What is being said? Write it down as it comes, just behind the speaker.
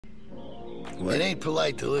What? It ain't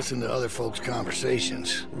polite to listen to other folks'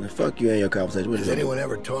 conversations. Well, fuck you and your conversation. Has anyone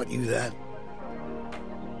ever taught you that?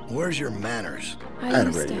 Where's your manners? I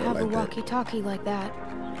used to have a walkie-talkie like that.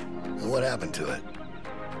 And what happened to it?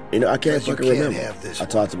 You know, I can't fucking remember. Have this I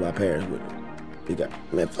talked to my parents with it. You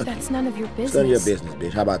got, man, fuck That's you. none of your business. It's none of your business,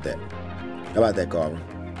 bitch. How about that? How about that, Carver?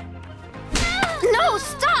 No,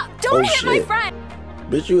 stop! Don't hit my friend!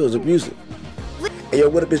 Bitch, you was abusive. Hey, yo,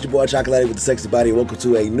 what up, it's your boy Chocolati with the sexy body. Welcome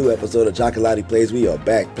to a new episode of Chocolati Plays. We are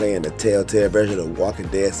back playing the Telltale version of Walking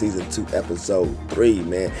Dead Season 2, Episode 3,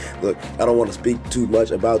 man. Look, I don't want to speak too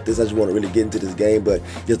much about this. I just want to really get into this game, but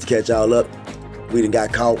just to catch y'all up, we done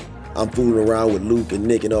got caught. I'm fooling around with Luke and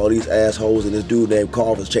Nick and all these assholes, and this dude named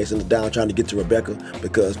Carver's chasing us down, trying to get to Rebecca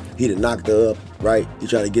because he done knocked her up, right? He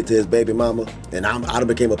trying to get to his baby mama, and I done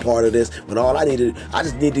became a part of this when all I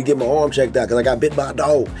just needed to get my arm checked out because I got bit by a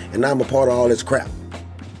dog, and now I'm a part of all this crap.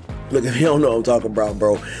 Look, if you don't know what I'm talking about,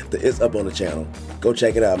 bro, it's up on the channel. Go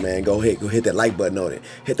check it out, man. Go hit that like button on it.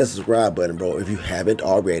 Hit that subscribe button, bro, if you haven't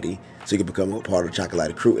already, so you can become a part of the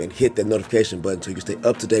Chocolati crew, and hit that notification button so you can stay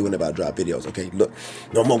up to date whenever I drop videos, okay? Look,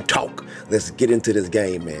 no more talk. Let's get into this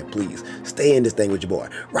game, man, please. Stay in this thing with your boy.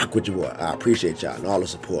 Rock with your boy. I appreciate y'all and all the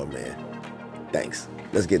support, man. Thanks.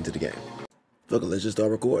 Let's get into the game. Look, let's just start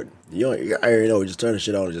recording. I already know, just turn the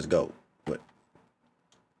shit on and just go. But,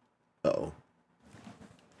 uh-oh.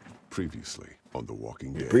 Previously on The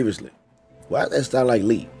Walking Dead. Previously. Why does that sound like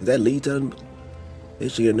Lee? Is that Lee telling? They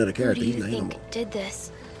should get another character. Who do He's you not here no think more. did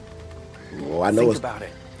this? Well, I know Think it's about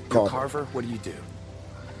it. Carver. You're Carver, what do?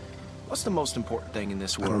 What's the most important thing in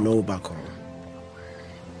this I world? don't know about Carver.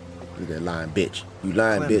 You that lying bitch. You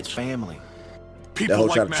lying Clem's bitch. family. That whole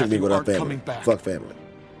try to trick me with our family. Fuck family.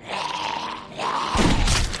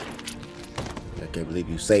 I can't believe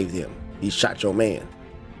you saved him. He shot your man.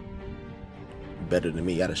 Better than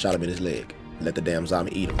me. I'd have shot him in his leg. Let the damn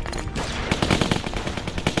zombie eat him.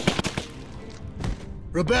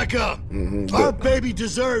 Rebecca! Our baby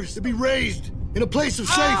deserves to be raised in a place of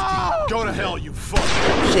safety. Go to hell, you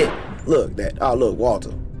fuck! Shit. Look, that. Oh, look,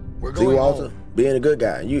 Walter. We're See, going Walter? home. Being a good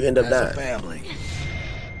guy. You end up As a dying. family.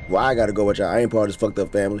 Well, I gotta go with y'all. I ain't part of this fucked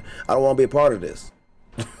up family. I don't want to be a part of this.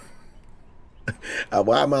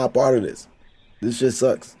 Why am I a part of this? This shit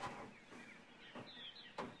sucks.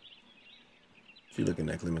 She looking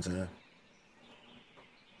at Clementine.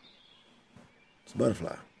 It's a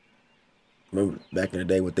butterfly. Remember back in the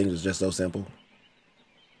day when things was just so simple?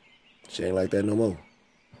 She ain't like that no more.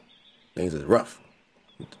 Things is rough.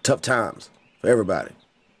 Tough times for everybody.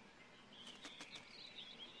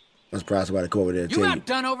 I'm surprised somebody come over there and tell you. You not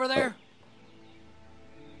done over there?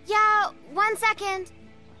 Yeah, 1 second.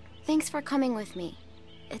 Thanks for coming with me.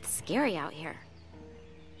 It's scary out here.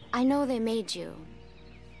 I know they made you.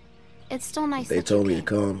 It's still nice They that told you me to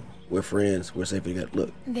came. come. We're friends. We're safe together.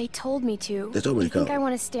 Look. They told me to. They told me to come. You think I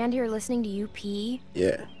want to stand here listening to you pee?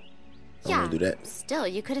 Yeah. I Yeah, want to do that. still,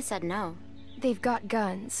 you could have said no. They've got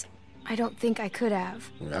guns. I don't think I could have.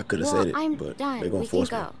 I could have Well, said it, I'm but done. they're going We to force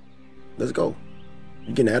can me. go. Let's go.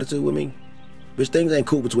 You getting an attitude with me? Bitch, things ain't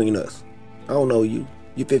cool between us. I don't know you.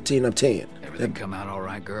 You 15, I'm 10. Everything come out all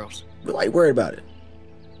right, girls? But why you worried about it?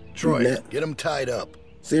 Troy, Nat. get him tied up.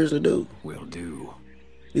 Seriously, dude. Will do.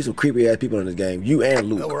 These some creepy ass people in this game. You and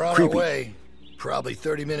Luke. Well, we're on creepy. our way. Probably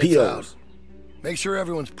 30 minutes Pedos. out. Make sure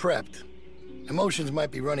everyone's prepped. Emotions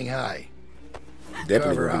might be running high. Definitely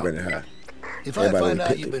Carver gonna be out. running high. If Everybody I find with out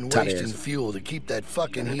pit- you've been tight wasting ass. fuel to keep that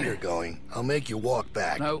fucking heater going, I'll make you walk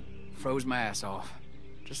back. Nope. Froze my ass off.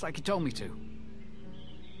 Just like you told me to.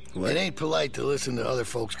 What? It ain't polite to listen to other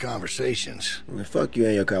folks' conversations. Man, fuck you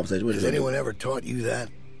and your conversation. What Has is anyone ever taught you that?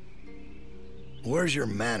 Where's your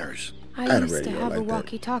manners? I had a used to radio have like a that.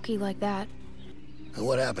 walkie-talkie like that. And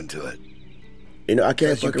what happened to it? You know, I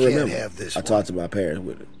can't Because you fucking can't remember. have this I talked to my parents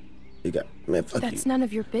with it. You got, man, fuck That's you. none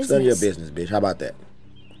of your business. It's none of your business, bitch. How about that?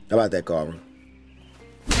 How about that, Carver?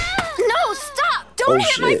 No, stop! Don't Oh,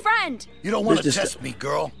 hit my shit. friend! You don't want Bitch, to just- test me,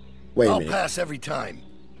 girl. Wait a I'll minute. pass every time.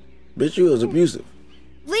 Bitch, you was abusive.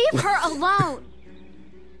 Leave her alone!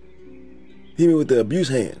 Hit me with the abuse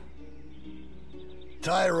hand.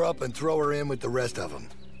 Tie her up and throw her in with the rest of them.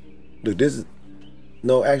 Look, this is...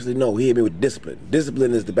 No, actually, no. He hit me with discipline.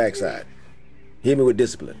 Discipline is the backside. He hit me with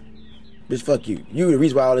discipline. Bitch, fuck you. You the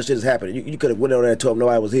reason why all this shit is happening. You could have went over there and told him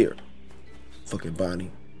nobody was here. Fucking Bonnie.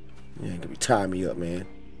 You ain't gonna be tying me up, man.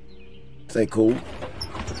 This ain't cool.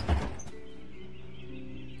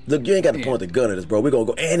 Look, you ain't got to point the gun at us, bro. We're gonna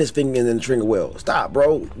go and his finger in the trigger well. Stop,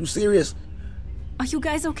 bro. You serious? Are you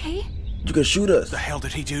guys okay? You can shoot us. The hell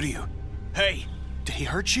did he do to you? Hey, did he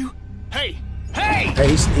hurt you? Hey! Hey! Hey,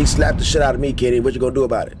 he slapped the shit out of me, Kenny. What you gonna do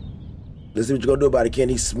about it? Let's see what you gonna do about it,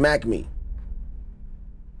 Kenny. He smacked me.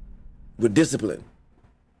 with discipline.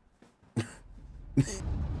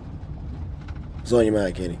 What's on your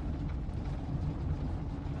mind, Kenny?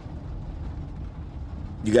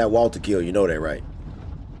 You got Walt to kill, you know that, right?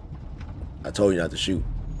 I told you not to shoot.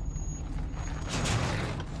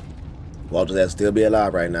 Walter's ass still be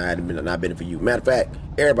alive right now. Had it not been for you. Matter of fact,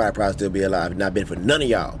 everybody probably still be alive. If not been for none of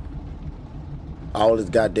y'all. All this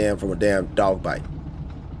goddamn from a damn dog bite.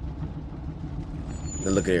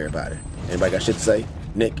 Then look at everybody. Anybody got shit to say?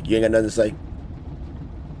 Nick, you ain't got nothing to say?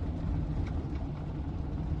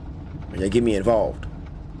 You get me involved.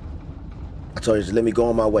 I told you, just let me go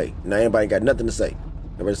on my way. Now anybody got nothing to say.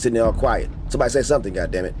 Everybody's sitting there all quiet. Somebody say something,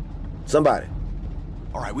 goddammit. Somebody.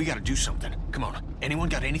 All right, we gotta do something. Come on. Anyone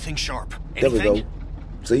got anything sharp? There Anything? we go.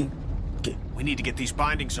 See? Okay. We need to get these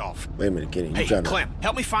bindings off. Wait a minute, Kenny. Hey, Clem,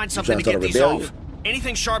 help me find something to trying get to these rebellion? off.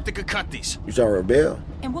 Anything sharp that could cut these. You trying to rebel?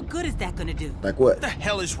 And what good is that gonna do? Like what? What the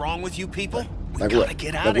hell is wrong with you people? We Like gotta what?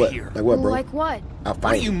 get Like out what? of here. Like what, bro? Like what? I'll What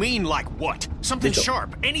fight do you you. mean, like what? Something Bitch, don't-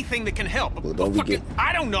 sharp. Anything that can help. Well, don't be Fucking, getting-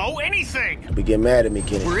 I don't know. Anything. Be getting mad at me,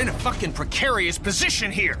 Kenny. We're in a fucking precarious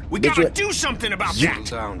position here. We Bitch, gotta you- do something about Settle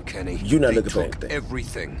that. down, Kenny. You're not They looking for took anything.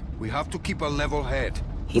 everything. We have to keep a level head.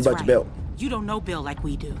 He's about your right. belt? You don't know Bill like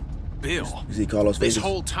we do. Bill. You see Carlos' This faces?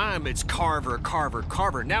 whole time it's Carver, Carver,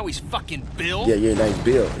 Carver. Now he's fucking Bill? Yeah, your name's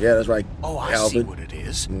Bill. Yeah, that's right. Oh, I see Alvin. what it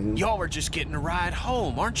is. Y'all are just getting a ride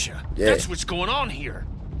home, aren't you? Yeah. That's what's going on here.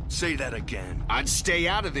 Say that again. I'd stay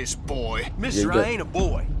out of this, boy. Mister, you I go. ain't a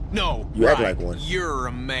boy. No, You act right. like one. You're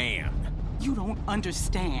a man. You don't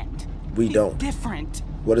understand. We He's don't. different.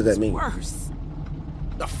 What does that It's mean? worse.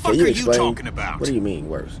 The fuck Can you are explain? you talking about? What do you mean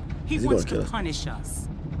worse? He Is he gonna wants kill to us? punish us.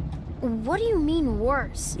 What do you mean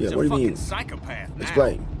worse? Yeah, He's what a do you fucking mean? psychopath now.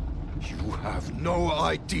 Explain. You have no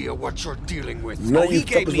idea what you're dealing with. None Oh, of you he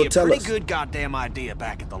gave fuckers me will a tell pretty us. good goddamn idea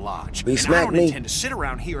back at the lodge. He And I smacked don't me. intend to sit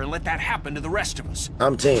around here and let that happen to the rest of us.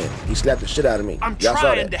 I'm 10. He slapped the shit out of me. I'm Y'all saw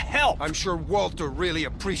trying that. to help. I'm sure Walter really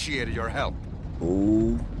appreciated your help.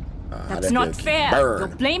 Ooh. That's that not feel fair. burn. You're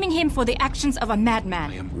blaming him for the actions of a madman.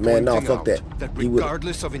 I am Man, no, pointing fuck out that. that He would-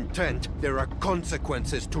 regardless of intent, there are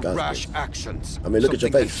consequences to rash actions. I mean, look at your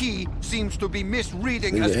Something face. that he seems to be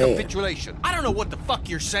misreading Leave as your hand. capitulation. I don't know what the fuck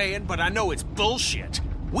you're saying, but I know it's bullshit.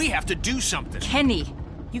 We have to do something. Kenny,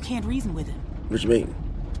 you can't reason with him. What you mean?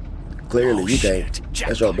 Clearly, Oh, you shit. can't. That's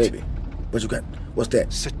Jackpot. your baby. What you got? What's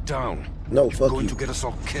that? Sit down. No, You're fuck going you. to get us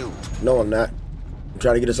all killed. No, I'm not. I'm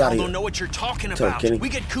trying to get us out I of don't here. know what you're talking Tell him, about. Kenny. We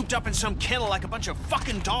get cooped up in some kennel like a bunch of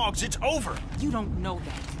fucking dogs. It's over. You don't know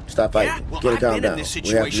that. Stop fighting. Yeah, well, Get it I've calm been down. in this We have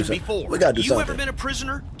to do situation something. before. We gotta do you something. ever been a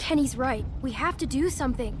prisoner? Kenny's right. We have to do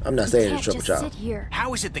something. I'm not We staying in can't this trouble, just child. sit here.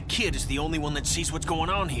 How is it the kid is the only one that sees what's going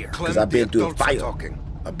on here? Because I've been through a adults are fire. talking.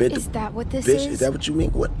 I've been Is through. that what this Bitch, is? is that what you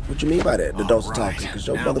mean? What you mean by that? The adults are All talking. right, Because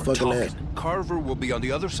your now we're motherfucking ass. talking. Carver will be on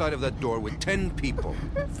the other side of that door with 10 people.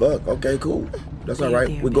 Fuck. Okay, cool. That's all There, right.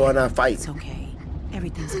 there, We're going baby. out fighting. It's okay.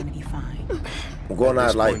 Everything's gonna be fine. We're going At out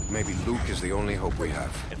this like point, maybe Luke is the only hope we have.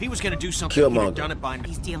 If he was gonna do something, he'd Killmonger. have done it by now.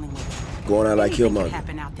 He's dealing with it. going out like Anything could Killmonger.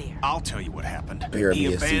 happen out there. I'll tell you what happened. Here, He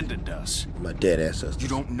BSC. abandoned us. My dead ancestors. You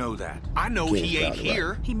don't know that. I know Kenny's he ain't probably right.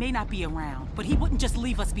 here. He may not be around, but he wouldn't just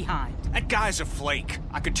leave us behind. That guy's a flake.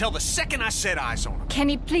 I could tell the second I set eyes on him.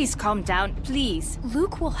 Kenny, please calm down, please.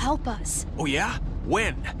 Luke will help us. Oh yeah?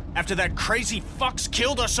 When? After that crazy fucks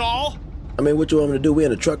killed us all? I mean, what you want me to do? We're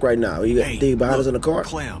in a truck right now. You got Hey, dig behind us in the car?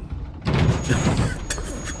 Clem.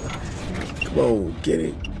 Come on, get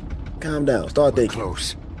it. Calm down. Start thinking.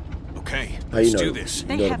 Close. Okay, How you let's know? do this. You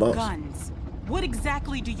They know the have boss. guns. What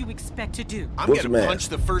exactly do you expect to do? I'm What's gonna the matter? punch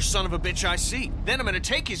the first son of a bitch I see. Then I'm gonna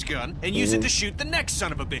take his gun and use it to shoot the next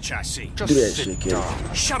son of a bitch I see. Just Do that sit shit, kid.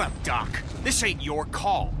 down. Shut up, Doc. This ain't your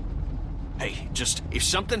call. Hey, just, if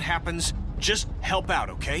something happens, just help out,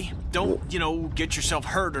 okay? Don't, get yourself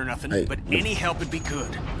hurt or nothing, Hey, but look. any help would be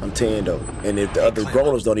good. I'm 10 though. And if the other Clem,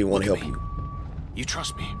 grown-ups don't even want to look help at me. you. You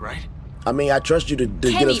trust me, right? I mean, I trust you to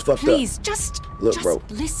get Kenny, us fucked please, up. just Look, bro.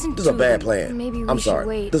 listen This is a to bad him. plan. Maybe we I'm should sorry.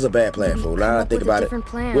 wait. This is a bad plan, Maybe fool. come Now I up think with a about it. different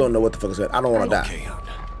plan. We don't know what the fuck is going on. I don't want to die. Okay, hon. I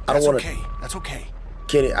don't That's wanna- okay. That's okay.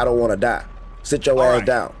 Kenny, I don't want to die. Sit your All ass right.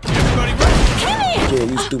 down. Everybody ready? Kenny!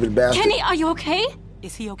 Kenny, you stupid bastard. Kenny, are you okay?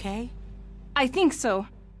 Is he okay? I think so.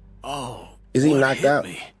 Oh. Is he what knocked hit out?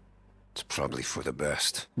 me? It's probably for the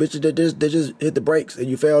best. Bitch, they just hit the brakes and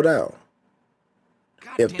you fell down.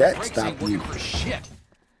 If Goddamn that brakes stopped ain't working you- for shit.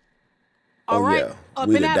 Oh, All right, yeah. up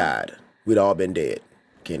We'd and have at 'em. died. We'd all been dead,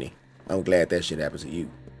 Kenny. I'm glad that shit happens to you.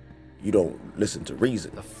 You don't listen to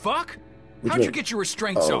reason. The fuck? What How'd you you mean? get your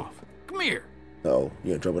restraints Oh. off? Come here. Oh,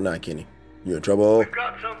 you're in trouble now, Kenny. You're in trouble. We've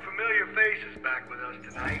got some familiar faces back with us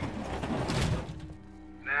tonight.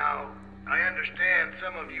 Now, I understand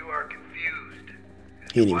some of you are confused.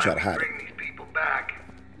 as He didn't even why try to we hide it. bring these people back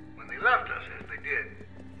when they left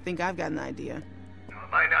Think I've got an idea.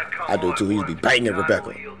 I do too. He'd be banging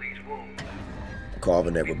Rebecca.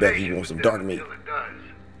 Carving at Rebecca. He wants some dark meat. It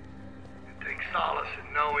takes solace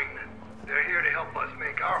in knowing that they're here to help us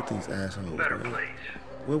make our These home assholes, a better man. place.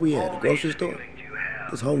 Where we at? The grocery store?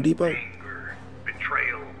 It's Home Depot? Anger,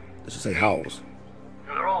 betrayal. Let's just say House.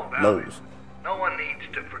 They're all valid. Lowe's. No one needs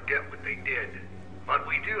to forget what they did. But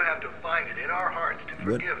we do have to find it in our hearts to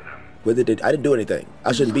forgive them. Whether they, I didn't do anything.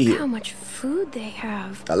 I shouldn't be Look here. how much food they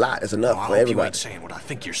have. A lot. It's enough I for hope you everybody. ain't saying what I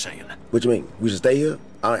think you're saying. What you mean? We should stay here?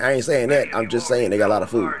 I ain't saying that. I'm just saying they got a lot of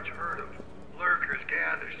food. Large herd of lurkers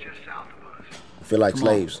gathers just south of us. I feel like Come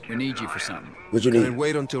slaves. on, we need you for something. What you Can need? it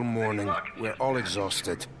wait until morning? We're all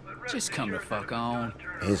exhausted. Just come the fuck on.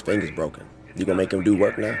 His finger's broken. You gonna make him do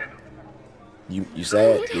work now? You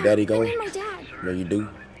sad? Your daddy I going? mean my dad. No, you do.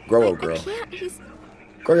 Grow up, I girl. can't.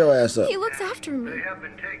 Grow your ass up. He looks after me.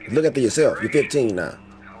 Look after yourself. You're 15 now.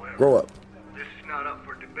 Grow up. This is not up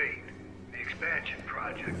for debate. The expansion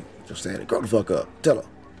project. Just saying it. Grow the fuck up. Tell her.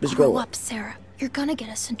 Bitch, Grow grow up, up. Sarah. You're gonna get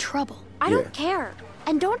us in trouble. I Yeah. don't care.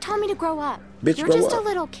 And don't tell me to grow up. Bitch, You're grow just up. a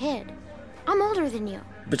little kid. I'm older than you.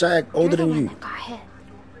 Bitch, I act older You're the than one you. that got hit.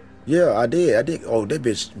 Yeah, I did. Oh, that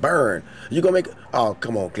bitch burned. You gonna make... Oh,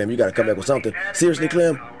 come on, Clem. You gotta come back with something. Seriously,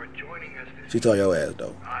 Clem? She told your ass,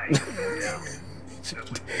 though.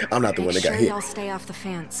 I'm not the one that got Make sure hit. y'all stay off the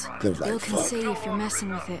fence. Clem's like, Bill can fuck. see if you're messing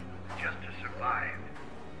with it. Just to survive.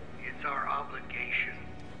 It's our obligation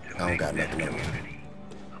to I don't make got this nothing on me. community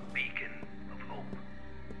a beacon of hope.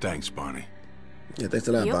 Thanks, Bonnie. Yeah, thanks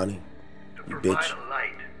a lot, Yep. Bonnie. To You provide bitch. a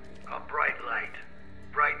light, a bright light,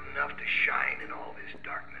 bright enough to shine in all this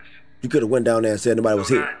darkness. You could have went down there and said nobody was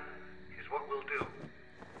So here. that is what we'll do.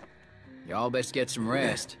 Y'all best get some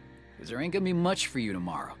rest, because there ain't gonna be much for you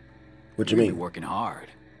tomorrow. What you You're gonna mean? be working hard.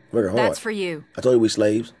 Working hard. That's for you. I told you we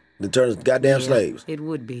slaves. The turn us goddamn slaves. It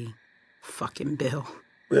would be. Fucking Bill.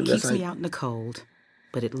 Really, that's Keeps how me you out in the cold,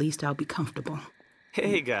 but at least I'll be comfortable.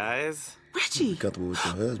 Hey, guys. Reggie, comfortable with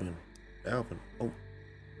your husband, Alvin. Oh,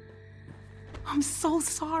 I'm so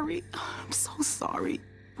sorry. I'm so sorry.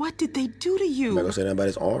 What did they do to you? I'm not gonna say nothing about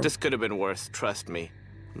his arm. This could have been worse, trust me.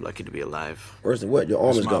 I'm lucky to be alive. Worse than what? Your arm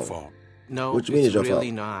It's is my gone. fault. No, What you mean it's it's your really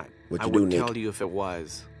fault? not. What I you do, would Nick? tell you if it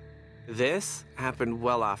was. This happened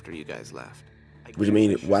well after you guys left. What you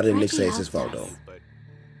mean? Why didn't Nick Reggie say it's his helped fault us. though?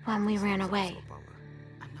 When we ran away.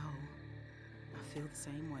 I know. I feel the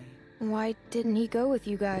same way. Why didn't he go with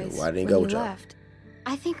you guys? why didn't he when go you with y'all? left?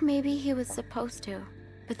 I think maybe he was supposed to.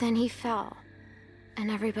 But then he fell. And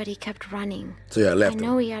everybody kept running. So yeah, I I left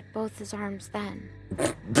know him. he had both his arms then.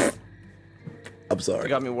 I'm They sorry.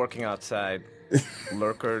 got me working outside.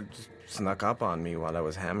 Lurker just snuck up on me while I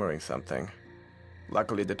was hammering something.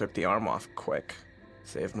 Luckily, they took the arm off quick.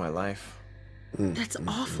 Saved my life. That's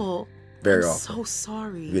awful. Very I'm awful. so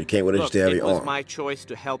sorry. You can't wait to Look, just have it your was arm. my choice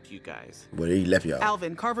to help you guys. Well, he left y'all.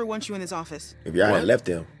 Alvin, Carver wants you in his office. If y'all What? had left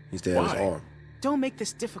him, he still had his Why? arm. Don't make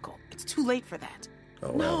this difficult. It's too late for that.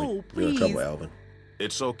 Oh, No, Alvin. You're in please. trouble, Alvin.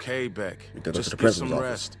 It's okay, Beck. You gotta go to Just the get principal's some office.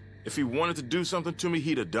 rest. If he wanted to do something to me,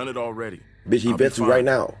 he'd have done it already. Bitch, he I'll be bet you fine. right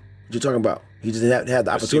now. What you talking about? He just didn't have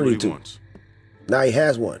the Let's see what opportunity he to. wants. Now he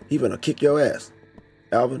has one. He gonna kick your ass.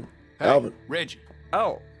 Alvin. Hey, Alvin. Reggie,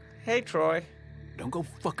 Oh, hey, Troy. don't go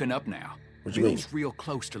fucking up now. What you mean? Bill's real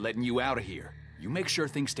close to letting you out of here. You make sure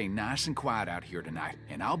things stay nice and quiet out here tonight,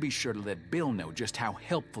 and I'll be sure to let Bill know just how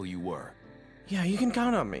helpful you were. Yeah, you can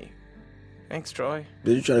count on me. Thanks, Troy.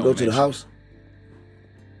 Did you trying to go Don't to the mention house?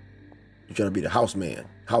 You trying to be the house man.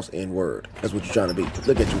 House N word. That's what you're trying to be.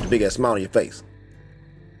 Look at you with the big ass smile on your face.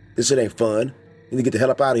 This shit ain't fun. You need to get the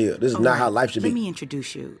hell up out of here. This is not how life should Let be. me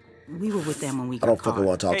introduce you. We were with them when we I got don't caught. fucking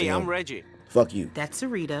want to talk Hey, to I'm him. Reggie. Fuck you. That's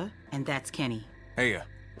Sarita, and that's Kenny. Hey,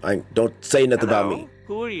 Don't say nothing about Hello? me.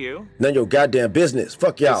 Who are you? None of your goddamn business.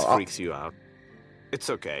 Fuck This y'all. freaks you out. It's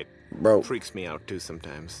okay. Bro, Freaks me out too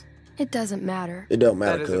sometimes. It doesn't matter. it don't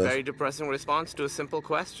That matter, is a cuz. very depressing response to a simple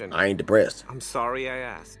question. I ain't depressed. I'm sorry I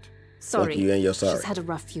asked. Sorry. Fuck you and your sorry. She's had a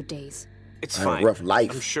rough few days. It's I had a fine. rough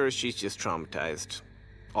life. I'm sure she's just traumatized.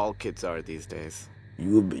 All kids are these days.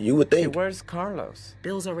 You would Hey, think. where's Carlos?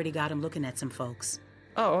 Bill's already got him looking at some folks.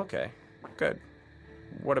 Oh, okay. Good.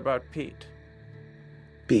 What about Pete?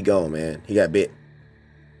 Pete gone, man. He got bit.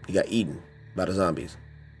 He got eaten by the zombies.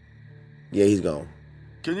 Yeah, he's gone.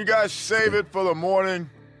 Can you guys save it for the morning?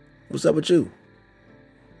 What's up with you?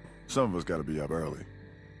 Some of us gotta be up early.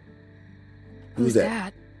 Who's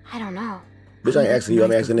that? I don't know. Bitch, I ain't asking you.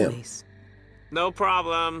 I'm asking them. Voice. No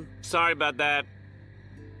problem. Sorry about that.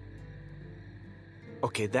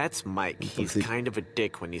 Okay, that's Mike. He's kind of a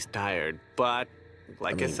dick when he's tired, but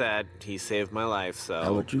like I mean, said, he saved my life, so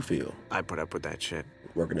How would you feel I put up with that shit.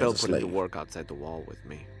 working Bill as a put in the slave? work outside the wall with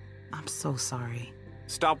me. I'm so sorry.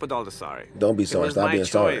 Stop with all the sorry. Don't be sorry. It was Stop my being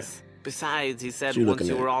sorry. choice. Besides, he said You once looking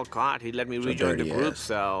you at were all caught, he'd let me rejoin the dirty group, ass.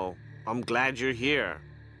 so I'm glad you're here.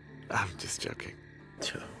 I'm just joking.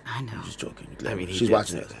 I know. I'm just joking. I mean, he she's did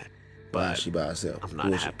watching say us. that, Why but is she by herself? I'm not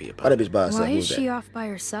Who is she? happy Why about that it. bitch by herself? Why Who's is that? she off by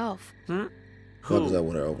herself? Fuck is up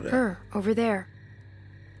with her over there? Her, over there.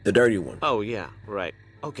 The dirty one. Oh, yeah, right.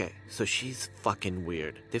 Okay, so she's fucking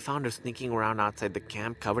weird. They found her sneaking around outside the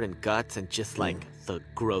camp covered in guts and just like the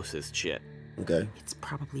grossest shit. Okay. It's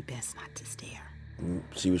probably best not to stare.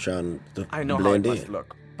 She was trying to I know how blend it in. must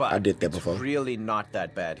look, but I did that it's before. really not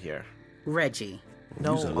that bad here. Reggie.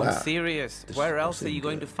 No, Use a I'm lie. serious. This Where don't else are seem you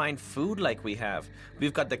going good. to find food like we have?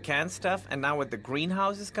 We've got the canned stuff, and now with the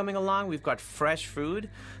greenhouses coming along, we've got fresh food.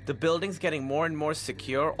 The building's getting more and more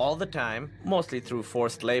secure all the time, mostly through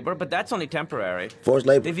forced labor, but that's only temporary. Forced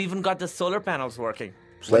labor. They've even got the solar panels working.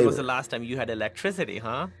 When Slavery. was the last time you had electricity,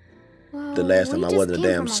 huh? Well, The last time we I just wasn't a came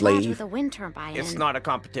damn from lodge slave. with a wind turbine. It's not a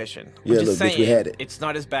competition. Yeah, I'm just look, bitch, we saying, had it. It's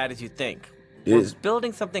not as bad as you think. It We're is.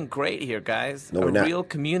 building something great here, guys. No, a we're not. real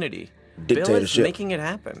community. Bill is Dictatorship. making it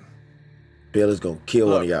happen. Bill is gonna kill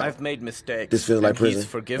one Look, of y'all. I've made mistakes. This feels like and prison.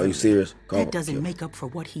 He's forgiven Are you me. serious? Carver, That doesn't kill. make up for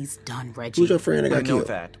what he's done, Reggie. Who's your friend that I got know killed?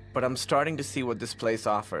 that, but I'm starting to see what this place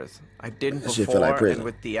offers. I didn't That shit before, feel like prison. and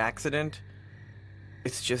with the accident,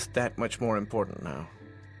 it's just that much more important now.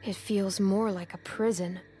 It feels more like a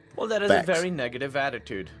prison. Well, that is Facts. a very negative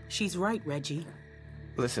attitude. She's right, Reggie.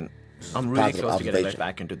 Listen, I'm really Positive close to getting observation. right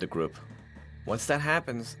back into the group. Once that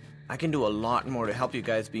happens, I can do a lot more to help you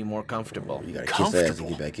guys be more comfortable. You gotta kiss ass to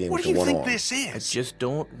get back in What with do the you one think arm. this I is? just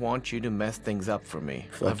don't want you to mess things up for me.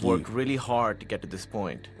 Fuck I've worked you. really hard to get to this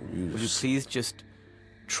point. Would you please just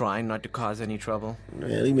try not to cause any trouble?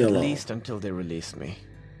 Man, leave me At alone. least until they release me.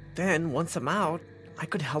 Then, once I'm out, I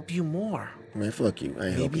could help you more. Man, fuck you. I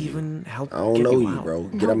ain't Maybe helping you. even help I don't get know you you, out. bro.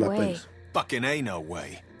 Get No out my way. face. Fucking A, no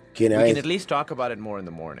way. Kenny, We I can ain't... at least talk about it more in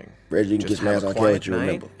the morning. Reggie, you can Just kiss my ass have a on camera, quiet you night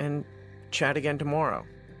remember. and chat again tomorrow.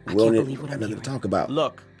 We can't don't believe need what I'm nothing to hearing. talk about.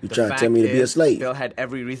 Look, You the trying to tell fact me to be a is, slave? Bill had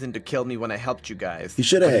every reason to kill me when I helped you guys. He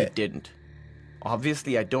shoulda but had. He didn't.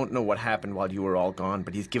 Obviously, I don't know what happened while you were all gone,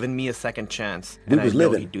 but he's given me a second chance, We and was I know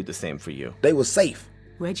living. he'd do the same for you. They was safe.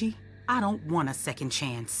 Reggie, I don't want a second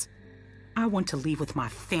chance. I want to leave with my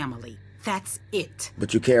family. That's it.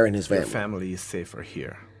 But you're carrying his Your family. family is safer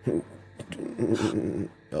here.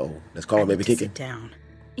 Oh, let's call her baby Sit kicking. down.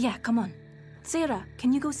 Yeah, come on. Sarah,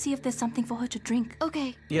 can you go see if there's something for her to drink?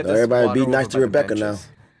 Okay. Yeah, Now there's everybody water be nice over to by the Rebecca now. benches.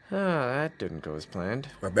 Ah, that didn't go as planned.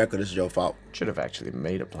 Rebecca, this is your fault. Should have actually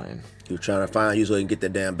made a plan. You trying to find you so you can get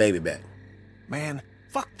that damn baby back. Man,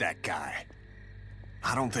 fuck that guy.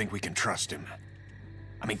 I don't think we can trust him.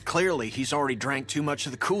 I mean, clearly he's already drank too much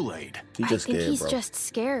of the Kool-Aid. He I just think scared, he's bro. just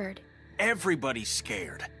scared. Everybody's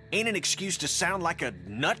scared. Ain't an excuse to sound like a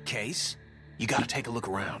nutcase. You gotta take a look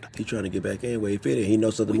around. He trying to get back in where he fit in. He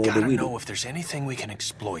knows something We more gotta than we know do. if there's anything we can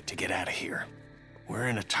exploit to get out of here. We're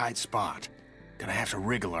in a tight spot. Gonna have to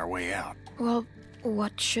wriggle our way out. Well,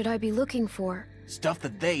 what should I be looking for? Stuff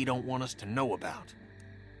that they don't want us to know about.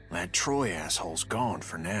 That Troy asshole's gone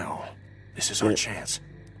for now. This is our Yeah. chance.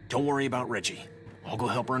 Don't worry about Reggie. I'll go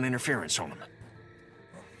help run interference on him.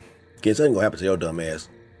 Kid, something gonna happen to your dumb ass.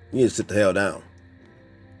 You need to sit the hell down.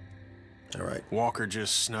 All right. Walker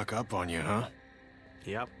just snuck up on you, huh?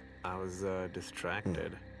 Yep, I was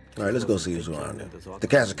distracted. All right, let's go see who's around there. The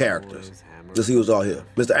cast of characters. Let's see who's all here.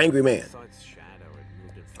 Mr. Angry Man.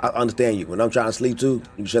 I understand you. When I'm trying to sleep too,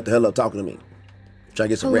 you shut the hell up talking to me. Try to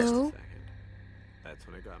get some rest. Hello? That's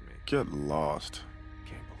when it got me. Get lost.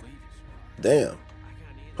 Damn.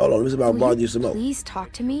 Hold on, let me see if I can bother you some more. Please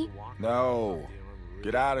talk to me? No.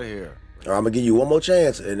 Get out of here. All right, I'm gonna give you one more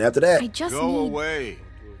chance, and after that, I just Go need... away.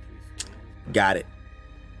 got it.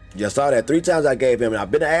 You saw that 3 times I gave him, and I've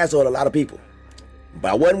been an asshole to a lot of people. But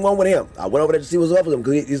I wasn't one with him. I went over there to see what's up with him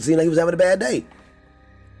because he seemed like he was having a bad day.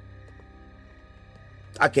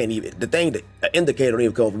 I can't even. The thing that an indicator don't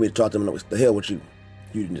even come for me to talk to him. The hell with you?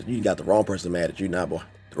 You got the wrong person mad at you now, boy.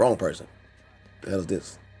 The wrong person. The hell is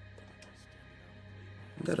this?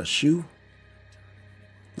 Is that a shoe?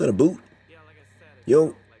 Is that a boot?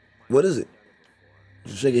 Yo, what is it?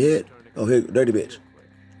 You shake your head? Oh, here, dirty bitch.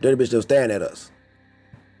 Dirty bitch still staring at us.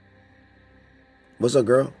 What's up,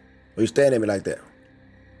 girl? Why you staring at me like that?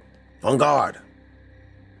 On guard.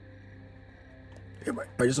 Everybody,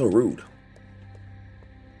 you're so rude.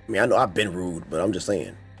 I mean, I know I've been rude, but I'm just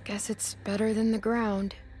saying. Guess it's better than the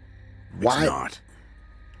ground. Why? Not.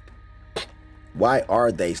 Why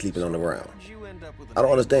are they sleeping on the ground? I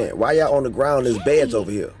don't understand. Why y'all on the ground? There's beds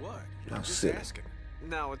over here. Y'all silly.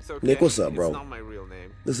 No, it's okay. Nick, what's up, bro? It's not my real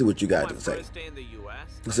name. Let's see what you got My to say. first day in the US,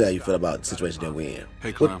 Let's see how you feel about the situation that we're in.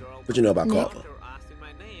 Hey, Clem. What you know about Nick? Carver? They're asking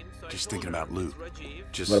my name, Just thinking about Luke.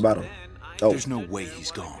 Just What about him? Oh, there's no way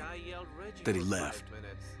he's gone. That he left.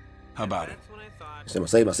 How about it? I'm gonna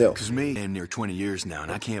save myself. Cause me, damn near 20 years now,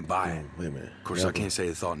 and I can't buy it. Wait a minute. Of course, I can't say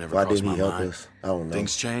the thought never Why crossed didn't my he help mind. us? I don't know.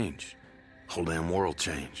 Things change. Whole damn world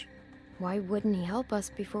changed. Why wouldn't he help us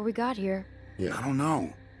before we got here? Yeah. I don't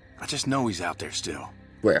know. I just know he's out there still.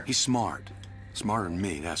 Where? He's smart. Smarter than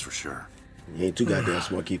me, that's for sure. He ain't too goddamn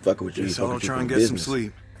smart. Keep fucking with you. So I'll try and get some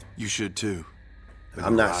sleep. You should too.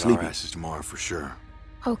 I'm not sleeping. Our asses tomorrow for sure.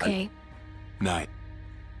 Okay. Night.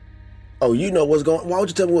 Oh, you know what's going. Why don't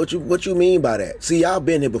you tell me what you mean by that? See, y'all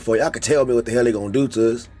been here before. Y'all can tell me what the hell they gonna do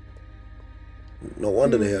to us. No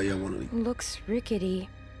wonder the hell y'all want to leave. Looks rickety.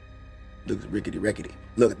 Looks rickety.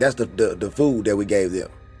 Look, that's the food that we gave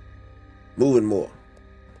them. Moving more.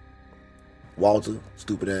 Walter,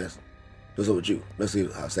 stupid ass. What's up with you? Let's see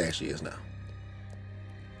how sad she is now.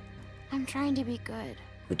 I'm trying to be good.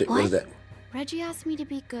 What is that? Reggie asked me to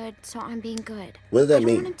be good, so I'm being good. What does that I don't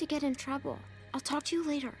mean? want him to get in trouble. I'll talk to you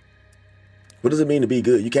later. What does it mean to be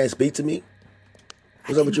good? You can't speak to me?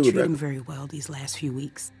 What's up with you, I didn't treat Rebecca? him very well these last few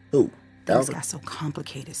weeks. Who? Things Alvin? got so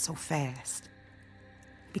complicated so fast.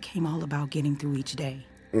 It became all about getting through each day.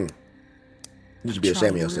 You should be ashamed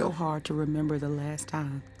of Real yourself. hard to remember the last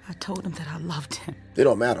time I told him that I loved him. It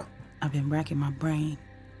don't matter. I've been racking my brain.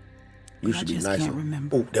 You should be just nicer. can't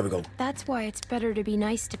remember. Oh, there we go. That's why it's better to be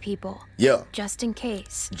nice to people. Yeah. Just in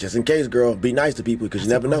case. Just in case, girl. Be nice to people because you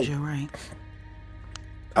never know. You're right.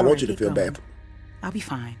 I want Alright, you to keep feel going. bad. I'll be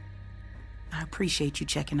fine. I appreciate you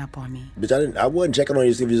checking up on me. Bitch, I wasn't checking on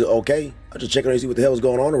you to see if you're okay. I was just checking on you to see what the hell was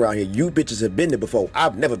going on around here. You bitches have been there before.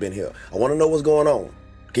 I've never been here. I want to know what's going on.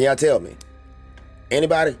 Can y'all tell me?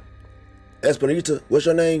 Anybody? Esperanza, what's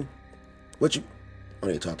your name? What you? I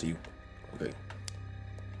need to talk to you. Okay.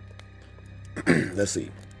 Let's see.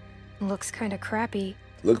 Looks kind of crappy.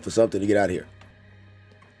 Looking for something to get out of here.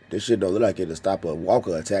 This shit don't look like it'll stop a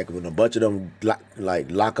walker attack. When a bunch of them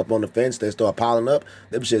lock up on the fence, they start piling up,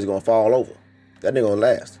 them shit's gonna fall over. That ain't gonna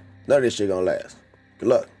last. None of this shit gonna last. Good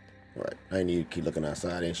luck. All right, I ain't need to keep looking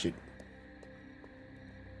outside and shit.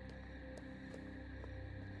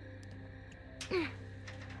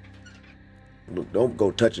 Look, don't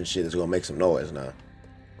go touching shit that's gonna make some noise now.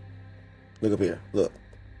 Look up here. Look.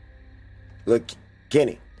 Look,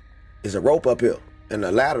 Kenny. There's a rope up here and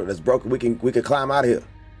a ladder that's broken. We can climb out of here.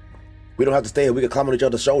 We don't have to stay here. We can climb on each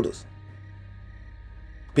other's shoulders.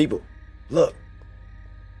 People, look.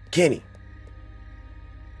 Kenny.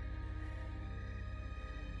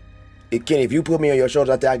 Kenny, if you put me on your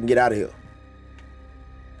shoulders, I think I can get out of here.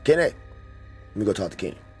 Kenny. Let me go talk to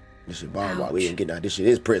Kenny. This shit barbed wire. We ain't getting out. This shit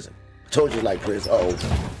is prison. I told you it's like prison.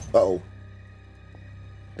 Uh-oh.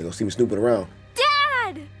 They gonna see me snooping around.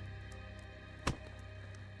 Dad!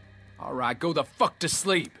 All right, go the fuck to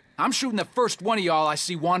sleep. I'm shooting the first one of y'all I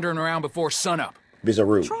see wandering around before sunup. Bitch, are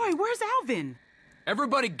rude. Troy, where's Alvin?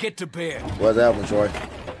 Everybody get to bed. What's happening, Troy?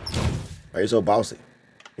 Why are you so bossy?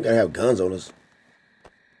 You gotta have guns on us.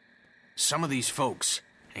 Some of these folks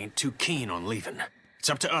ain't too keen on leaving. It's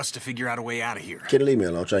up to us to figure out a way out of here. Kid, leave me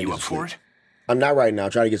alone. I'm trying to You get up some for sleep. it? I'm not right now.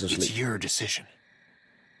 I'm trying to get some It's sleep. your decision.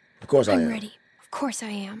 Of course I am. I'm ready. Of course I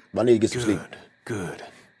am. But I need to get some sleep. Good.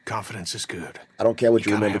 Confidence is good. I don't care what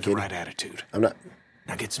you gotta remember, have the Kenny. right attitude. I'm not.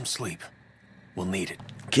 Now get some sleep. We'll need it.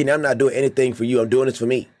 Kenny, I'm not doing anything for you. I'm doing this for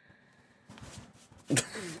me.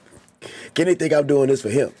 Kenny think I'm doing this for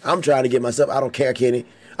him. I'm trying to get myself. I don't care, Kenny.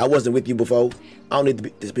 I wasn't with you before. I don't need to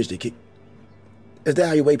be. This bitch, they kick. Is that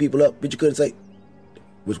how you wake people up? But you couldn't say.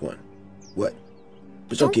 Which one? What?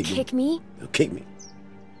 But Don't kick me. Kick me.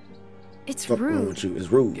 It's Fuck wrong rude. with you. It's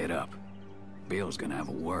rude. Get up. Bill's gonna have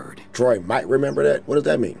a word. Troy might remember that. What does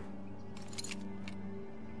that mean?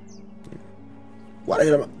 Why the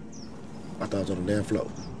hell am I thought I was on the damn floor.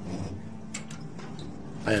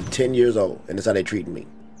 I am 10 years old, and that's how they treating me.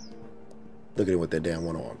 Look at it with that damn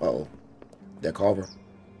one arm. Uh-oh. That Carver?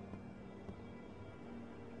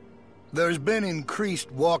 There's been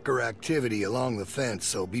increased walker activity along the fence,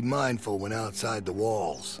 so be mindful when outside the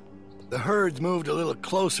walls. The herd's moved a little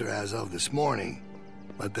closer as of this morning,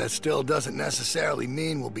 but that still doesn't necessarily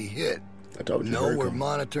mean we'll be hit. I told you. No, we're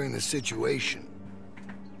monitoring the situation.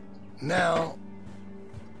 Now,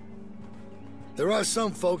 there are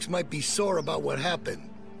some folks might be sore about what happened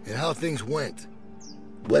and how things went.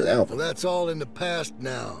 Where's Alpha? Well, that's all in the past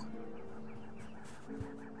now.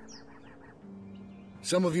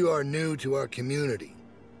 Some of you are new to our community.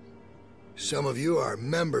 Some of you are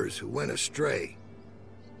members who went astray.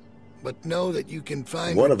 But know that you can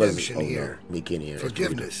find One of us. redemption Oh here. no, me, Kenny, and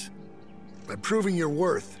Forgiveness. By proving your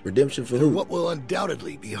worth. Redemption for through who? what will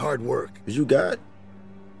undoubtedly be hard work. Is you God?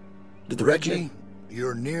 Did the Reggie,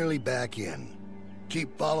 you're nearly back in.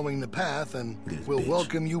 Keep following the path, and we'll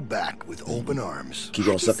welcome you back with open arms. Keep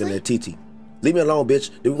on sucking that TT. Leave me alone,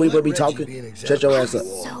 bitch. We be talking. Shut your ass up.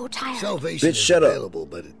 So tired. Salvation bitch, shut up.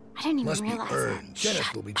 but it I didn't even must realize be earned. that.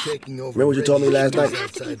 Dennis will be taking over. Remember what you told me last night? You don't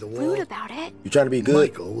have to be rude about it. You trying to be good?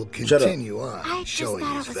 Michael will Shut up. continue on, I just showing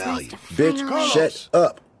thought his it was value. nice to Bitch, finally... shut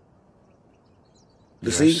up.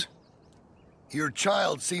 You see? Your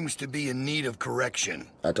child seems to be in need of correction.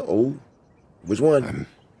 Oh, which one? I'm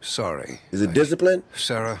sorry. Is it discipline?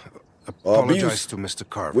 Sarah, Or apologize abuse? to Mr.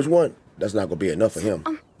 Carver. Which one? That's not gonna be enough for him.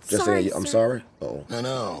 Just sorry, saying, I'm sir. sorry. Oh,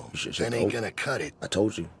 No, that ain't gonna cut it. I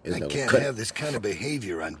told you. It's I not can't gonna cut have it. this kind of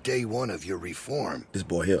behavior on day one of your reform. This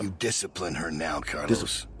boy here. You discipline her now,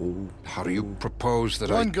 Carlos. How do you propose that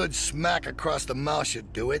One good smack across the mouth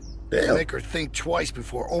should do it. Damn. Make her think twice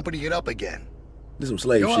before opening it up again. This some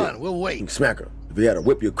slave Go shit. on, we'll wait. You can smack her. If you had a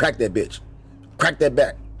whip, you'd crack that bitch. Crack that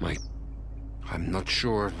back. I'm not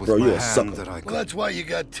sure with Bro, my you a hand sucker. that I could... Well, that's why you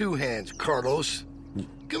got two hands, Carlos.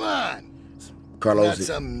 Come on. Carlos, Not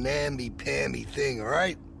some namby-pamby thing, all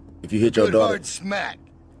right? if you hit your Good daughter, hard smack.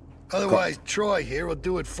 Otherwise, Troy here will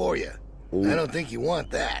do it for you. Ooh. I don't think you want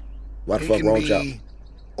that. Why the He fuck can won't y'all? be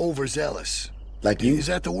overzealous. Like you? Is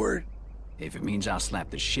that the word? If it means I'll slap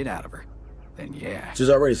the shit out of her, then yeah. She's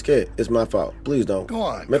already scared. It's my fault. Please don't. Go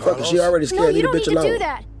on, Man, fuck her. She already scared. No, you Leave don't the need bitch to alone. do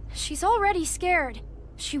that. She's already scared.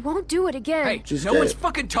 She won't do it again. Hey, She's no scared. one's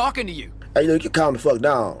fucking talking to you. Hey, look, you calm the fuck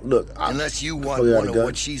down. Look, Unless you want fuck you out one a of gun.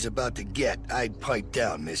 what she's about to get, I'd pipe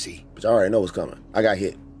down, Missy. Bitch, I already know what's coming. I got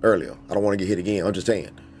hit earlier. I don't want to get hit again. I'm just saying.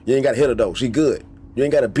 You ain't got to hit her, though. She good. You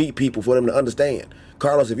ain't got to beat people for them to understand.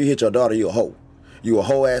 Carlos, if you hit your daughter, you a hoe. You a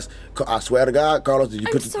hoe ass. I swear to God, Carlos, did you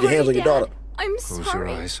put your hands on your daughter? I'm Close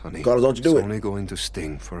sorry. your eyes, honey. Carlos, don't you do It's it. only going to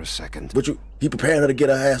sting for a second. But he prepared her to get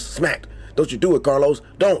her ass smacked. Don't you do it, Carlos.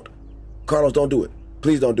 Don't. Carlos, don't do it.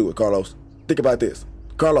 Please don't do it, Carlos. Think about this.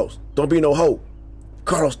 Carlos, don't be no hoe.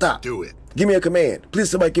 Carlos, stop. Do it. Give me a command. Please,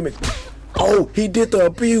 somebody give me... Oh, he did the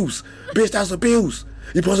abuse. Bitch, that's abuse.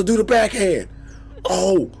 You're supposed to do the backhand.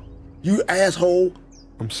 Oh, you asshole.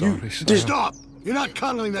 I'm sorry, Stop. You're not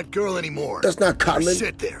coddling that girl anymore. That's not coddling.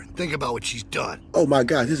 Sit there and think about what she's done. Oh, my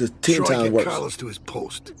God, this is 10 Troy, times get worse Carlos to his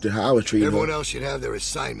post. than how I was treating Everyone her. else should have their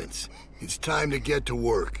assignments. It's time to get to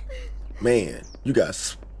work. Man, you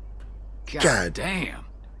guys... God damn.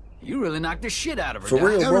 You really knocked the shit out of her. For Doc.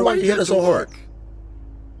 real, bro, why you hit her so hard?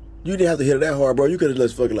 You didn't have to hit her that hard, bro. You could have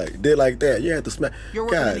just fucking like did like that. You had to smack. You're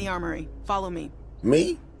working God. in the armory. Follow me.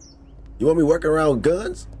 Me? You want me working around with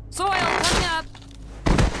guns? Soil, coming up.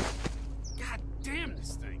 God damn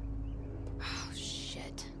this thing. Oh,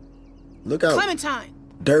 shit. Look out. Clementine!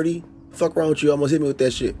 Dirty. Fuck wrong with you. Almost hit me with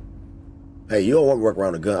that shit. Hey, you don't want me to work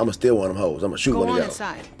around a gun. I'm gonna steal one of them hoes. I'm gonna shoot Go one of on y'all.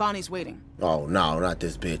 inside. Bonnie's waiting. Oh, no, not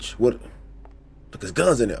this bitch. What? Look, there's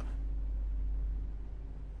guns in there.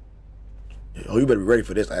 Oh, you better be ready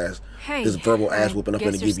for this ass. Hey, This verbal ass whooping I'm guess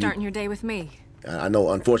gonna you're give starting you. your day with me. I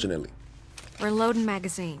know, unfortunately. We're loading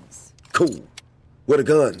magazines. Cool. With a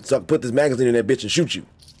gun, so I can put this magazine in that bitch and shoot you.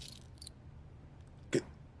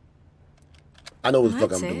 I know what the fuck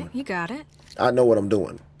That's I'm it. doing. You got it. I know what I'm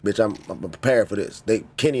doing. Bitch, I'm prepared for this.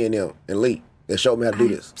 Kenny and them and Lee, they showed me how to do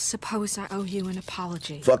this. Suppose I owe you an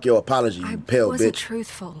apology. Fuck your apology, you pale I wasn't bitch.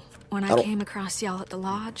 truthful when I I don't- came across y'all at the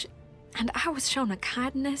lodge, and I was shown a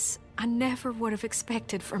kindness I never would have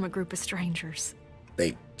expected from a group of strangers.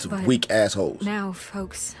 They some But weak assholes. Now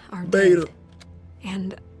folks are Beta. dead,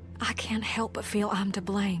 and I can't help but feel I'm to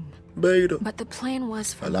blame. Beta. But the plan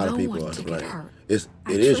was for A lot no of people one are to to get blame. hurt. It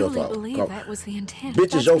I is your truly fault. believe Carl. that was the intent. Bitch,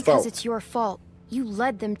 it's That's your because fault. it's your fault. You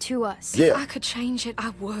led them to us. Yeah. If I could change it, I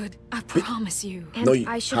would. I promise you. And No, you-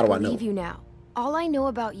 I should how do I know? believe you now. All I know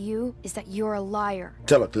about you is that you're a liar.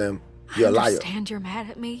 Tell her, Clem. You're a I liar. understand you're mad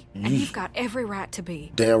at me, and You- you've got every right to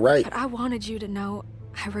be. Damn right. But I wanted you to know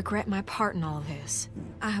I regret my part in all this.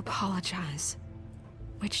 I apologize.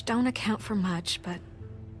 Which don't account for much, but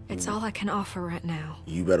it's all I can offer right now.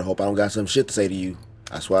 You better hope I don't got some shit to say to you.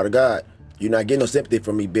 I swear to God. You're not getting no sympathy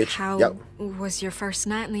from me, bitch. How Yep. was your first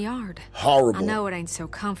night in the yard? Horrible. I know it ain't so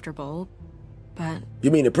comfortable, but You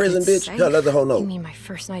mean in prison, it's bitch? safe. Hell, let the whole know. You mean my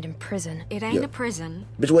first night in prison? It ain't Yeah. a prison.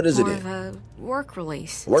 Bitch, what is it More then? of a work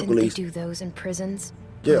release. Work Didn't release? they do those in prisons?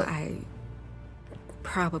 Yeah. I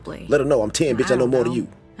probably. Let her know I'm 10, bitch. I know don't more than you.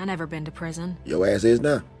 I never been to prison. Your ass is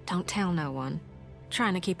now. Don't tell no one.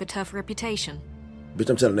 Trying to keep a tough reputation. Bitch,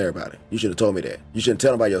 I'm telling everybody. You should have told me that. You shouldn't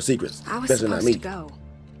tell nobody your secrets. I was especially not supposed me. to go.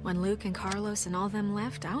 When Luke and Carlos and all them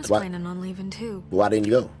left, I was Why- planning on leaving too. Why didn't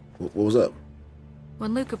you go? What was up?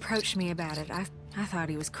 When Luke approached me about it, I thought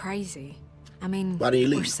he was crazy. I mean, Why didn't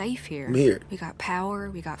you we're leave? safe here. I'm here. We got power,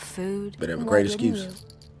 we got food. Better have a Why great didn't excuse.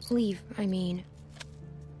 you? Leave, I mean.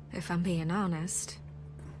 If I'm being honest,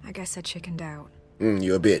 I guess I chickened out.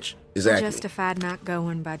 You're a bitch. Exactly. I justified not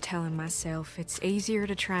going by telling myself it's easier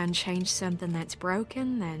to try and change something that's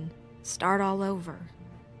broken than start all over.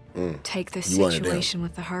 Take this situation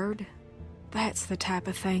with the herd. That's the type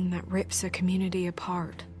of thing that rips a community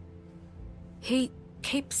apart. He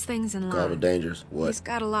keeps things in line. Carver dangerous. What? He's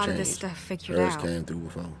got a lot of this stuff figured out. Came through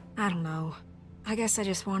with phone. I don't know. I guess I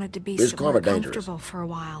just wanted to be somewhere comfortable dangerous? for a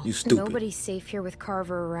while. You stupid. Nobody's safe here with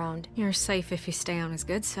Carver around. You're safe if you stay on his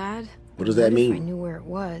good side. What does that mean? If I knew where it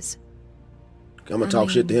was. I'm gonna talk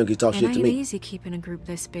shit to him. He talk shit to me. It ain't easy keeping a group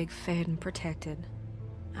this big fed and protected.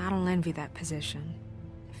 I don't envy that position.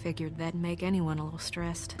 Figured that'd make anyone a little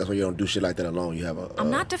stressed. That's why you don't do shit like that alone. You have a. I'm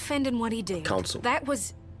not defending what he did. Counsel. That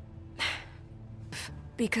was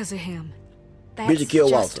because of him. Bitch, That's he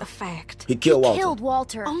killed just Walter. a fact. He killed Walter. Killed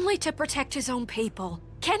Walter. Only to protect his own people.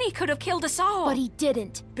 Kenny could have killed us all. But he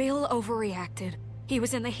didn't. Bill overreacted. He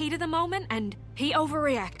was in the heat of the moment, and he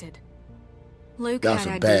overreacted. Luke Y'all had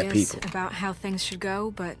some bad ideas people. about how things should go,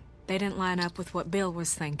 but they didn't line up with what Bill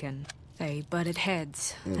was thinking. They butted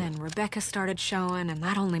heads. Then Rebecca started showing, and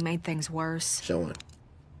that only made things worse. Showing.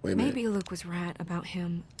 Wait a minute. Maybe Luke was right about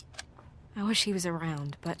him. I wish he was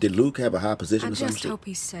around, but Did Luke have a high position I or something? just hope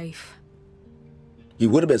he's safe. He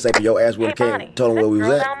would have been safe if your ass would have came and told him where we was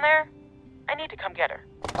at. down there? I need to come get her.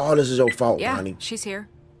 All this is your fault, Yeah, Bonnie. she's here.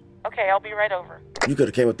 Okay, I'll be right over. You could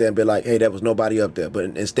have came up there and been like, hey, there was nobody up there. But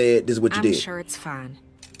instead, this is what you I'm did. sure it's fine.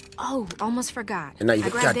 Oh, almost forgot. And now you I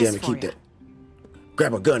can grabbed this goddamn it for keep you. that.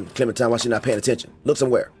 Grab a gun, Clementine, while she's not paying attention. Look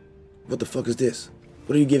somewhere. What the fuck is this?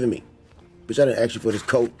 What are you giving me? Bitch, I didn't ask you for this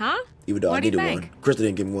coat. Huh? Even though What I do you needed think? one. Krista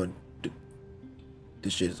didn't give me one.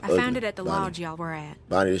 This shit is I ugly. found it at the Bonnie. lodge y'all were at.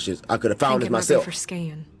 Bonnie, this shit, I could have found Think this it might myself. be for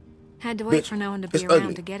scan. Had to wait Bitch, for no one to it's be around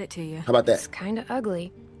ugly. to get it to you. How about that? It's kind of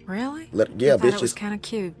ugly. Really? Yeah, I thought bitch. it was Just kind of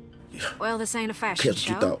cute. Well, this ain't a fashion That's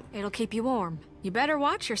what you show. thought. It'll keep you warm. You better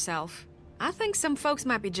watch yourself. I think some folks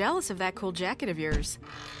might be jealous of that cool jacket of yours.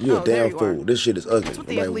 you a there damn you fool. are. This shit is ugly. What's with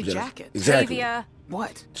the Nobody ugly was jealous. jacket? Exactly. Tavia.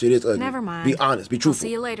 What? Shit is ugly. Never mind. Be honest. Be I'll truthful.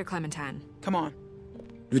 see you later, Clementine. Come on.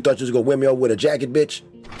 You thought you was gonna win me over with a jacket, bitch?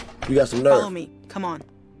 You got some nerve. Follow me. Come on.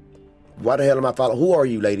 Why the hell am I following? Who are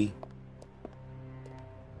you, lady?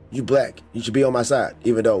 You black. You should be on my side,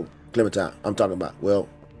 even though Clementine, I'm talking about. Well,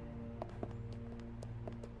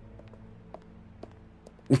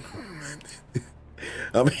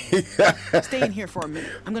 I mean, Stay in here for a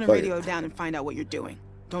minute. I'm gonna Fuck radio it. down and find out what you're doing.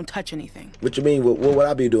 Don't touch anything. What you mean? What would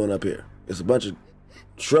I be doing up here? It's a bunch of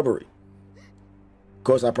shrubbery. Of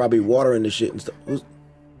course, I probably watering this shit and stuff.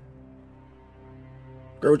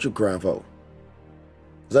 Girl, what you crying for?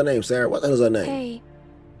 Is her name Sarah? What the hell is her name? Hey,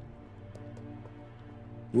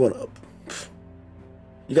 You wanna?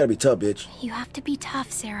 You gotta be tough, bitch. you have to be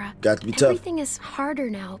tough, Sarah. Got to be tough. Everything is harder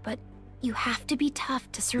now, but you have to be tough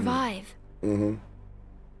to survive. Mm-hmm.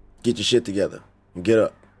 Get your shit together and get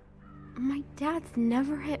up. My dad's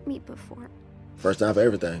never hit me before, First time for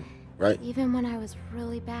everything, right? even when I was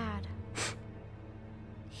really bad.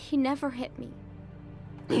 He never hit me.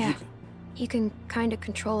 Yeah, you can kind of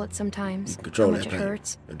control it sometimes. Control how that much pain. it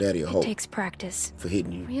hurts. Your daddy a It hoe takes practice. for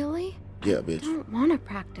hitting you. Really? Yeah, I bitch. don't want to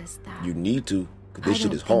practice that. You need to, because this I shit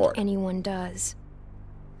don't is think hard. anyone does.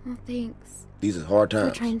 Well, thanks These are hard for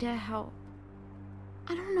times. trying to help.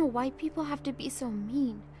 I don't know why people have to be so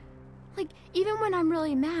mean. Like, even when I'm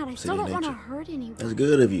really mad, I still City don't want to nature. hurt anyone. That's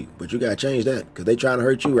good of you, but you gotta change that, because they trying to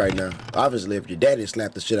hurt you right now. Obviously, if your daddy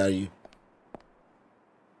slapped the shit out of you.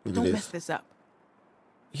 Look Don't at mess this. this up.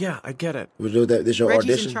 Yeah, I get it. This your Reggie's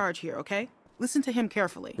audition? in charge here, okay? Listen to him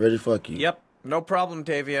carefully. Reggie, fuck you. Yep, no problem,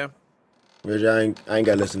 Tavia. Reggie, I ain't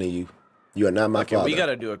gotta listen to you. You are not my Okay, father. we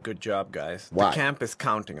gotta do a good job, guys. Why? The camp is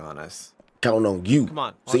counting on us. Counting on you. Come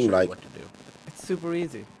on, I'll Seem show like you what to do. It's super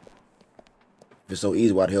easy. if it's so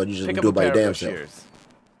easy, why the hell you just Pick do up it by a your pair damn of self? shears.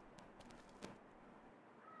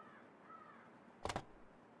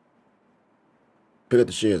 Pick up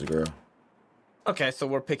the shears, girl. Okay, so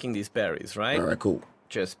we're picking these berries, right? All right, cool.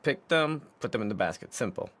 Just pick them, put them in the basket.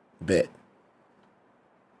 Simple. Bet.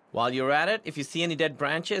 While you're at it, if you see any dead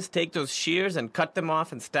branches, take those shears and cut them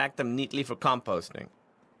off and stack them neatly for composting.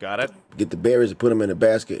 Got it? Get the berries and put them in the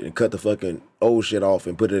basket and cut the fucking old shit off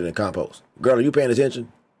and put it in compost. Girl, are you paying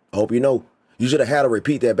attention? I hope you know. You should have had her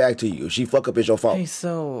repeat that back to you. If she fuck up, it's your fault. Hey,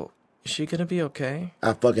 so, is she gonna be okay?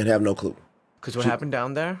 I fucking have no clue. Because what happened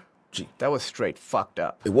down there? That was straight fucked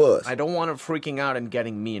up. It was. I don't want her freaking out and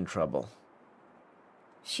getting me in trouble.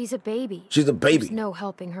 She's a baby. She's a baby. There's no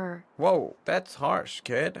helping her. Whoa, that's harsh,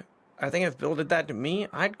 kid. I think if Bill did that to me,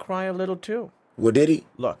 I'd cry a little too. Well, did he?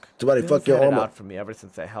 Look, Somebody Bill's fuck your had it arm out up. for me ever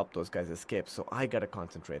since I helped those guys escape, so I gotta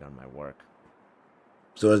concentrate on my work.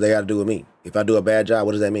 So what does they got to do with me? If I do a bad job,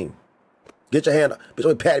 what does that mean? Get your hand up. Bitch,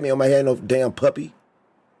 don't pat me on my hand, no damn puppy.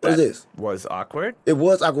 What is this? Was awkward. It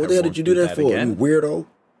was awkward. What the hell did you do that for, again. you weirdo?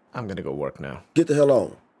 I'm gonna go work now. Get the hell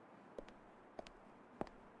on.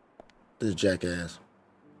 This is jackass.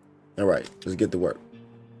 All right, let's get to work.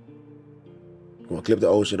 I'm gonna clip the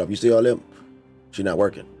old shit up. You see all them? She not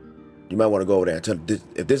working. You might want to go over there and tell her,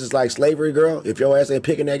 if this is like slavery, girl, if your ass ain't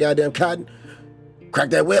picking that goddamn cotton, crack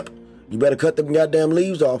that whip. You better cut them goddamn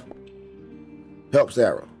leaves off. Help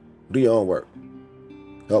Sarah. Do your own work.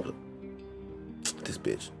 Help her. This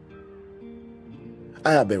bitch.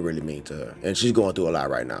 I have been really mean to her, and she's going through a lot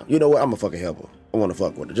right now. You know what? I'm gonna fucking help her. I want to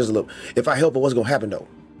fuck with her. Just a little. If I help her, what's gonna happen though?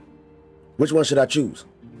 Which one should I choose?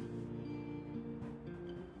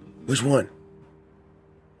 Which one?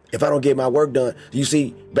 If I don't get my work done, you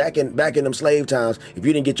see, back in them slave times, if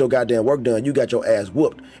you didn't get your goddamn work done, you got your ass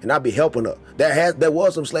whooped, and I'd be helping her. There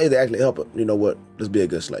was some slaves that actually helped her. You know what? Let's be a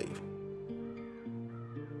good slave.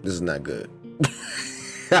 This is not good.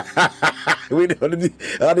 We don't need,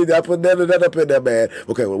 I put that up in there, man.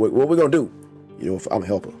 Okay, what we gonna do? You know, I'm a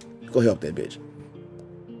helper. Go help that bitch.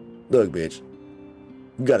 Look, bitch,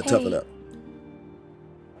 you gotta toughen up.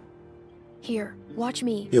 Here, watch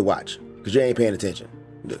me. Here, watch, cause you ain't paying attention.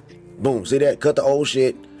 Look. Boom, see that? Cut the old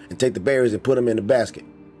shit and take the berries and put them in the basket.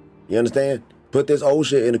 You understand? Put this old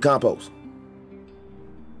shit in the compost.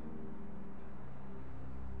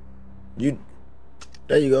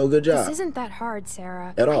 There you go, good job. This isn't that hard,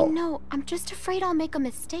 Sarah. At all. I know, I'm just afraid I'll make a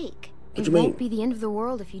mistake. What you mean? It won't be the end of the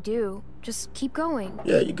world if you do. Just keep going.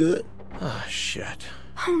 Yeah, you good. Oh, shit.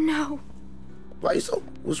 Oh, no. Why you so...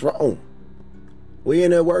 What's wrong? We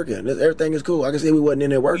in there working. Everything is cool. I can see we wasn't in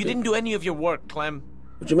there working. You didn't do any of your work, Clem.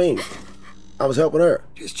 What you mean? I was helping her.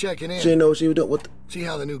 Just checking in. She didn't know what she was doing. What? See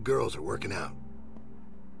how the new girls are working out.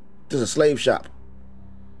 This is a slave shop.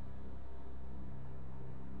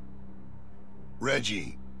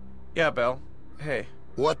 Reggie. Yeah, Bill. Hey.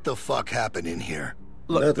 What the fuck happened in here?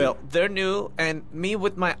 Look, Nothing. Bill, they're new, and me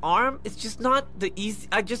with my arm, it's just not the easy...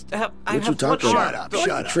 I just have... I What you have talking one about? arm.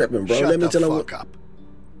 Shut up. Tripping, bro. Shut Let me the tell him fuck up.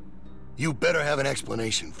 You better have an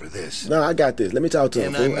explanation for this. No, I got this. Let me talk to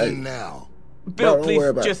him. And I Fool. mean now. Bill, don't please, worry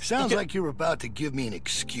about just... Sounds like you're about to give me an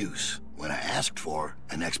excuse when I asked for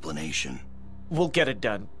an explanation. We'll get it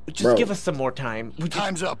done. Just Bro. give us some more time.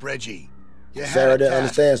 Time's up, Reggie. You had Sarah a didn't task.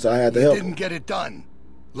 understand, so I had to You help didn't her. get it done.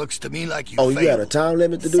 Looks to me like you Oh, failed. you had a time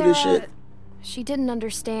limit to do this Sarah, shit? She didn't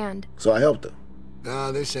understand. So I helped her.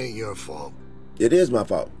 No, this ain't your fault. It is my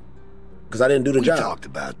fault. Because I didn't do the We job. talked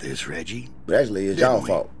about this, Reggie. But actually, it's Didn't y'all we?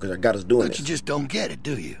 fault. Because I got us doing But this. you just don't get it,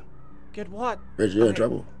 do you? Get what? Reggie, you're in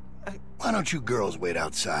trouble. Why don't you girls wait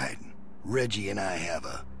outside? Reggie and I have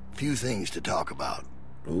a few things to talk about.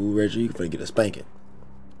 Ooh, Reggie, you finna get a spanking.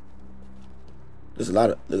 There's a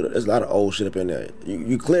lot of old shit up in there.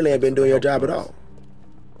 You clearly ain't been doing your job at all.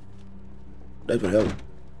 That's been helping.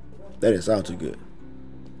 That didn't sound too good.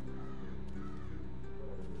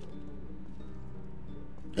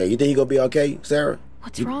 Hey, you think you gonna be okay, Sarah?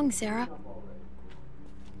 What's wrong, Sarah?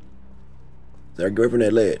 Sarah, get away from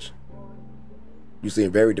that ledge. You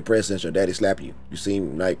seem very depressed since your daddy slapped you. You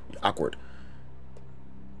seem like awkward.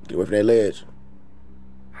 Get away from that ledge.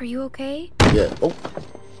 Are you okay? Yeah. Oh.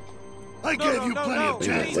 I gave you plenty of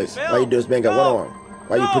chances. Wait, why you do this man got one arm?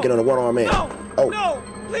 Why you picking on a one-armed man? No,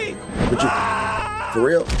 please. But you, for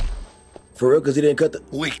real? For real? Because he didn't cut the...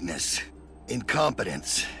 Weakness.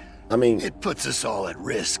 Incompetence. I mean... It puts us all at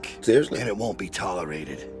risk. Seriously? And it won't be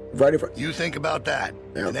tolerated. Right in front. You think about that.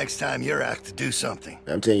 Yeah. The next time you're asked to do something.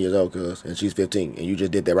 I'm 10 years old, cuz, and she's 15, and you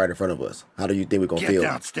just did that right in front of us. How do you think we're gonna Get feel?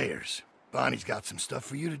 downstairs. Bonnie's got some stuff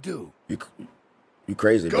for you to do. You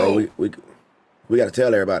crazy, Go. bro. We gotta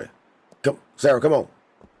tell everybody. Come, Sarah, come on.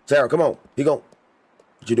 Sarah, come on. He gon'...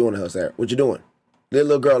 What you doing to her, Sarah? What you doing? Leave the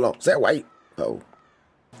little girl alone. Sarah, why you... Oh.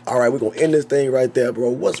 All right, we're gonna end this thing right there, bro.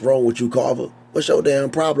 What's wrong with you, Carver? What's your damn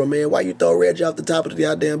problem, man? Why you throw Reggie off the top of the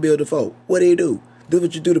goddamn building for? What do you do? Do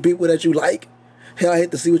what you do to people that you like? Hell, I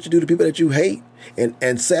hate to see what you do to people that you hate.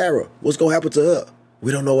 And Sarah, what's gonna happen to her?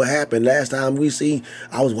 We don't know what happened. Last time we see,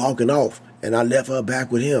 I was walking off, and I left her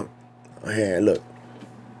back with him. Man, look.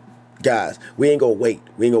 Guys, we ain't gonna wait.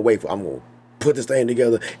 I'm gonna put this thing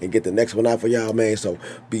together and get the next one out for y'all, man. So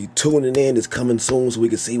be tuning in. It's coming soon so we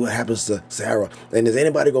can see what happens to Sarah. And is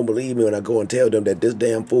anybody gonna believe me when I go and tell them that this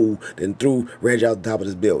damn fool then threw Reggie out the top of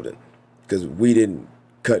this building? Because we didn't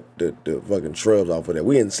cut the fucking shrubs off of there.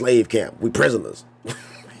 We in slave camp. We prisoners.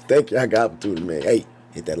 Thank y'all guys for tuning in. Hey,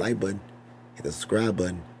 hit that like button, hit the subscribe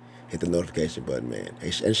button, hit the notification button, man.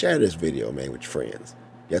 Hey, and share this video, man, with your friends.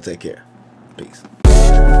 Y'all take care. Peace.